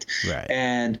strict. Right.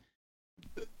 And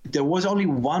there was only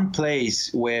one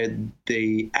place where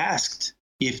they asked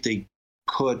if they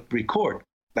could record,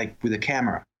 like with a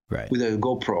camera, with a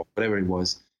GoPro, whatever it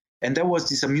was. And there was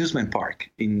this amusement park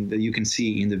that you can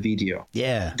see in the video.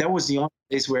 Yeah. That was the only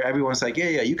place where everyone's like,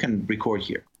 yeah, you can record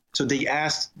here. So they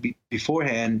asked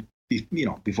beforehand,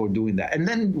 before doing that. And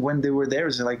then when they were there,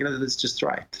 it's like, let's just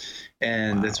try.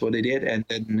 And That's what they did. And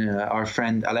then our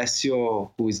friend Alessio,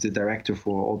 who is the director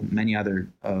for many other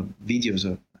videos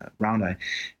of Round Eye,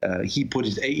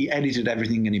 he edited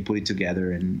everything and he put it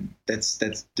together, and that's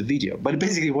the video. But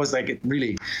basically it was like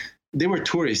they were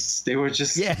tourists. They were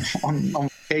just on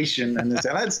vacation, and they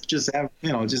said, let's just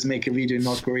just make a video in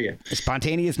North Korea.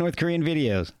 Spontaneous North Korean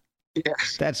videos. Yeah.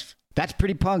 That's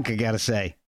pretty punk, I gotta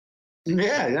say.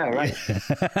 Yeah, right.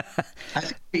 I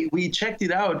think we checked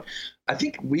it out. I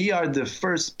think we are the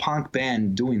first punk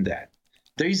band doing that.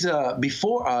 There's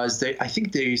before us, I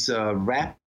think there's a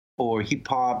rap or hip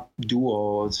hop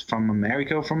duos from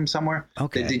America or from somewhere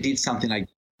that they did something like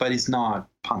that, but it's not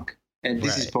punk. And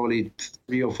this is probably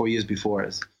 3 or 4 years before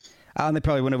us. Oh, and they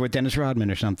probably went over with Dennis Rodman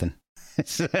or something.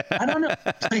 I don't know.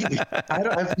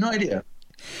 I have no idea.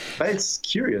 But it's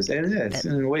curious, and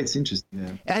in a way, it's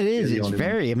interesting. Yeah. It is. It's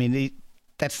very. I mean,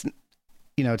 that's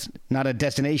it's not a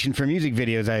destination for music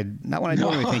videos. Not what I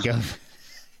normally think of.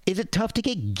 Is it tough to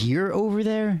get gear over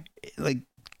there, like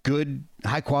good,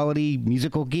 high quality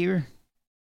musical gear?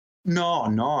 No.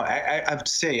 I have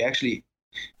to say, actually,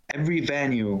 every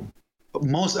venue,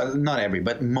 not every,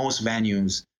 but most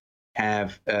venues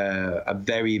have a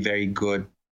very, very good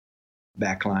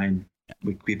backline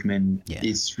equipment. Yeah.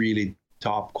 It's really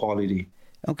top quality.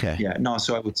 Okay. Yeah. No.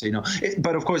 So I would say no.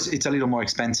 But of course, it's a little more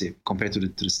expensive compared to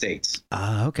the States.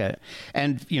 Okay.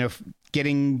 And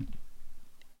getting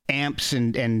amps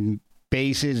and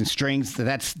basses and strings,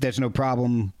 there's no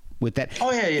problem with that.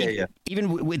 Oh yeah.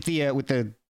 Even with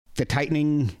the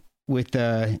tightening with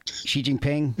Xi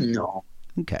Jinping. No.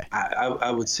 Okay.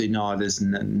 I would say no. There's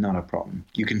not a problem.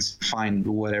 You can find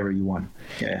whatever you want.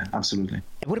 Yeah. Absolutely.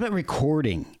 What about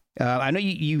recording? I know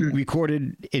you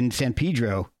recorded in San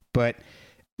Pedro, but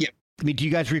I mean, do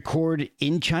you guys record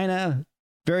in China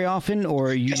very often, or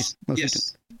are you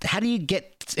Yes. How do you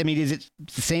get? I mean, is it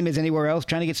the same as anywhere else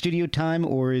trying to get studio time,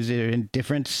 or is there a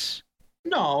difference?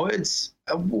 No, it's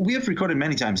we have recorded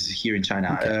many times here in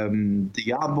China. Okay.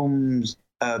 The albums,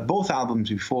 both albums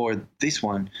before this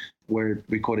one, were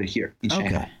recorded here in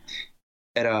China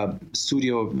at a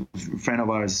studio. A friend of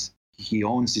ours. He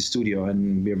owns the studio,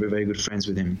 and we're very good friends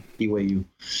with him, BYU.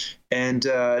 And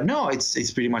no, it's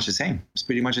pretty much the same. It's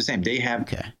pretty much the same. They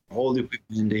have all the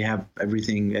equipment, they have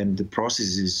everything, and the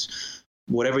process is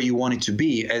whatever you want it to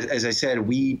be. As I said,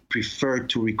 we prefer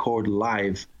to record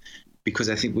live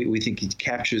because I think we think it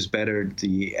captures better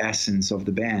the essence of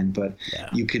the band. But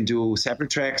you can do separate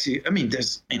tracks. I mean,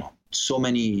 there's so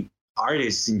many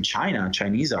artists in China,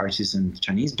 Chinese artists and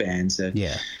Chinese bands that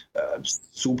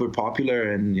super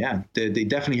popular, and they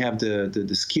definitely have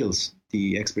the skills,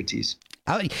 the expertise.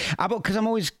 Because I'm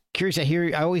always curious.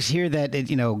 I always hear that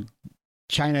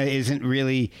China isn't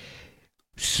really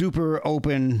super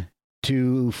open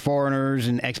to foreigners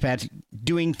and expats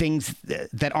doing things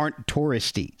that aren't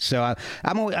touristy. So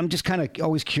I'm just kind of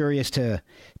always curious to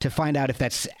find out if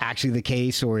that's actually the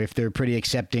case, or if they're pretty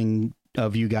accepting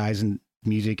of you guys and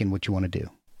music and what you want to do.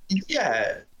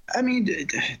 Yeah, I mean,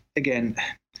 again,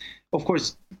 of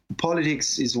course,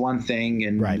 politics is one thing,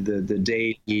 and the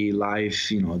daily life,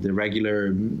 the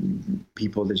regular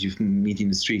people that you meet in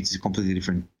the streets is a completely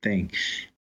different thing.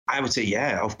 I would say,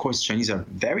 of course, Chinese are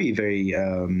very, very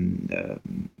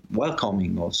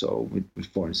welcoming also with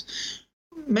foreigners.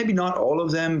 Maybe not all of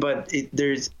them, but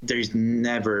there's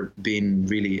never been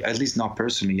really, at least not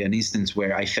personally, an instance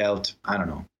where I felt, I don't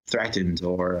know, threatened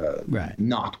or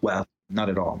not well. Not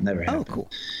at all. Never happened. Oh,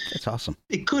 cool. That's awesome.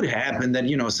 It could happen that,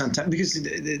 sometimes, because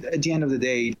at the end of the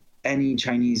day, any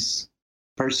Chinese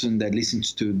person that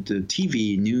listens to the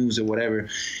TV news or whatever,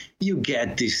 you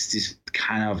get this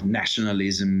kind of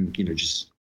nationalism,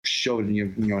 just shoved in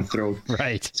your throat.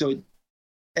 Right. So,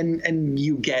 and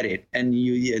you get it, and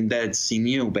that's in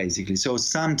you basically. So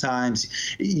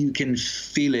sometimes you can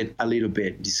feel it a little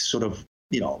bit, this sort of,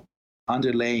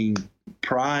 underlying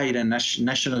pride and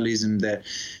nationalism that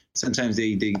sometimes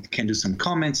they can do some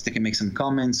comments, they can make some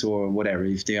comments or whatever.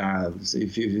 If you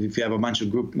have a bunch of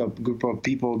group of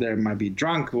people that might be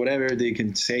drunk, whatever, they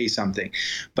can say something.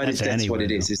 But that's what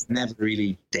it is. It's never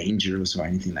really dangerous or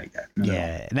anything like that. No.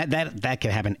 That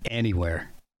can happen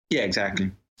anywhere. Yeah,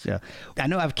 exactly. So I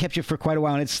know I've kept you for quite a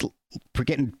while, and it's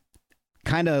getting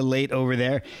kind of late over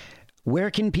there. Where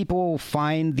can people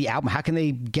find the album? How can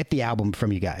they get the album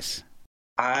from you guys?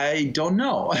 I don't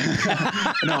know.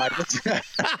 No,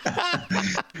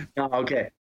 okay.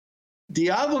 The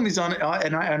album is on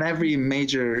every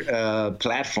major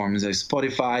platforms, like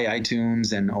Spotify,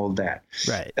 iTunes, and all that.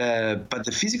 Right. But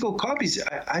the physical copies,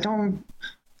 I don't.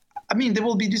 I mean, they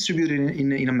will be distributed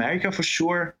in America for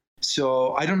sure.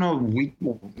 So I don't know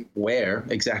where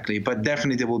exactly, but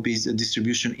definitely there will be a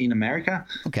distribution in America.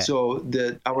 Okay. So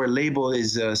our label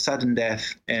is Sudden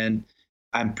Death, and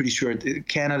I'm pretty sure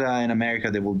Canada and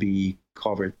America, they will be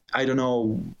covered. I don't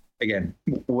know, again,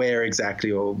 where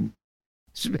exactly. Or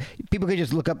so people could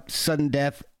just look up Sudden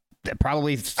Death,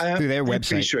 probably through their website. I'm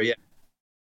pretty sure, yeah.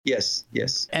 Yes.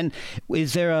 And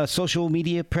is there a social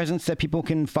media presence that people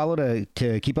can follow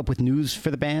to keep up with news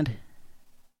for the band?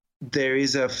 There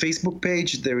is a Facebook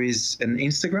page. There is an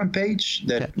Instagram page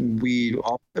that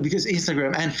because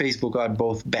Instagram and Facebook are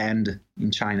both banned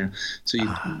in China. So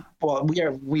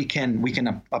we can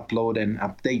upload and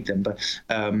update them. But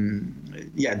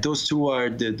those two are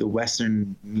the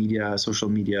Western media, social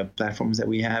media platforms that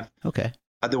we have. Okay.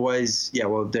 Otherwise,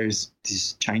 there's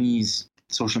this Chinese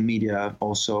social media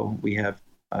also. We have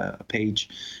a page.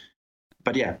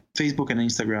 But yeah, Facebook and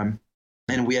Instagram.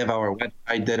 And we have our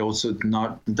website that also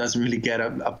doesn't really get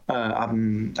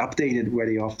updated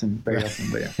very often. But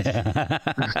yeah.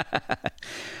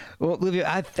 Well, Livio,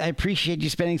 I appreciate you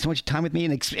spending so much time with me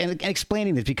and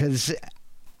explaining this, because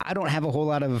I don't have a whole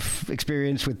lot of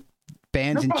experience with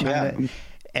bands in China. Yeah.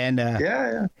 And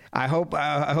I hope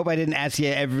I didn't ask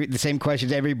you the same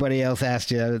questions everybody else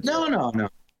asked you. No.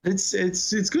 It's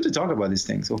good to talk about these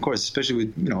things, of course, especially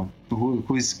with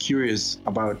who is curious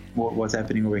about what's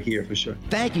happening over here, for sure.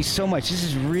 Thank you so much. This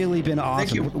has really been awesome.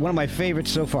 Thank you. One of my favorites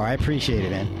so far. I appreciate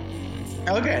it, man.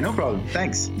 Okay, no problem.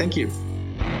 Thanks. Thank you.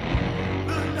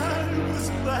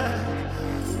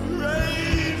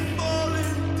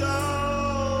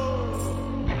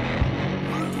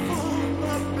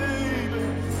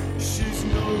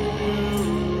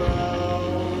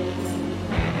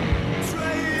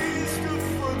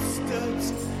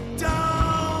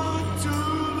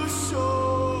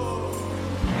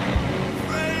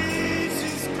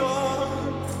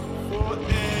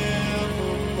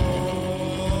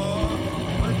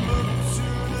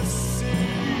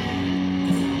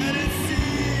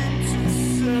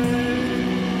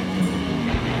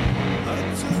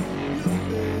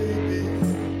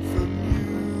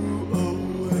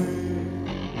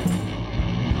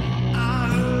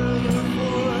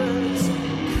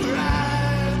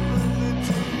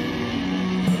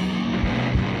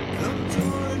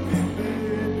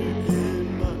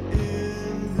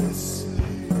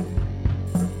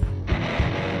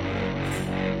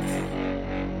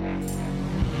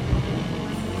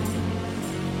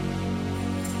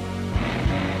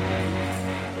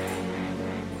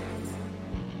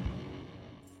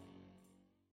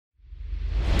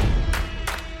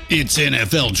 It's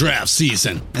NFL draft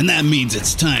season, and that means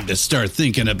it's time to start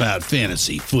thinking about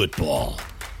fantasy football.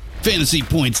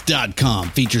 FantasyPoints.com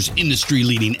features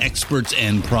industry-leading experts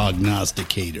and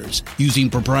prognosticators using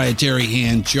proprietary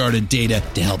hand-charted data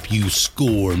to help you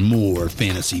score more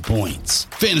fantasy points.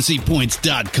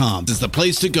 FantasyPoints.com is the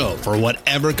place to go for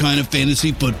whatever kind of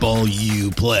fantasy football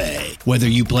you play. Whether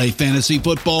you play fantasy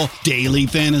football, daily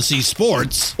fantasy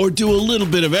sports, or do a little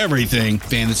bit of everything,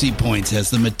 Fantasy Points has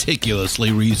the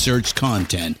meticulously researched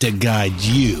content to guide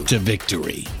you to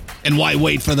victory. And why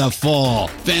wait for the fall?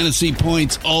 Fantasy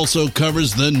Points also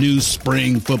covers the new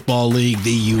spring football league,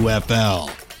 the UFL.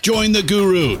 Join the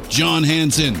guru, John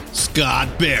Hansen,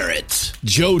 Scott Barrett,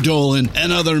 Joe Dolan,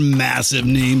 and other massive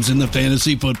names in the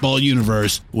fantasy football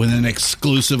universe with an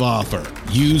exclusive offer.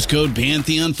 Use code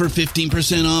Pantheon for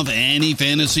 15% off any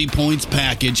Fantasy Points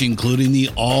package, including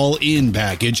the all-in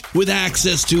package, with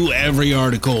access to every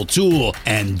article, tool,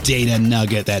 and data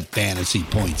nugget that Fantasy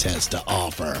Points has to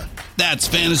offer. That's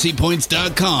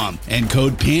FantasyPoints.com and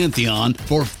code Pantheon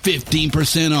for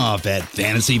 15% off at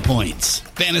Fantasy Points.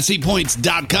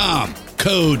 FantasyPoints.com,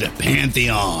 code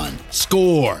Pantheon.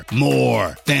 Score more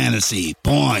fantasy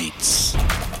points.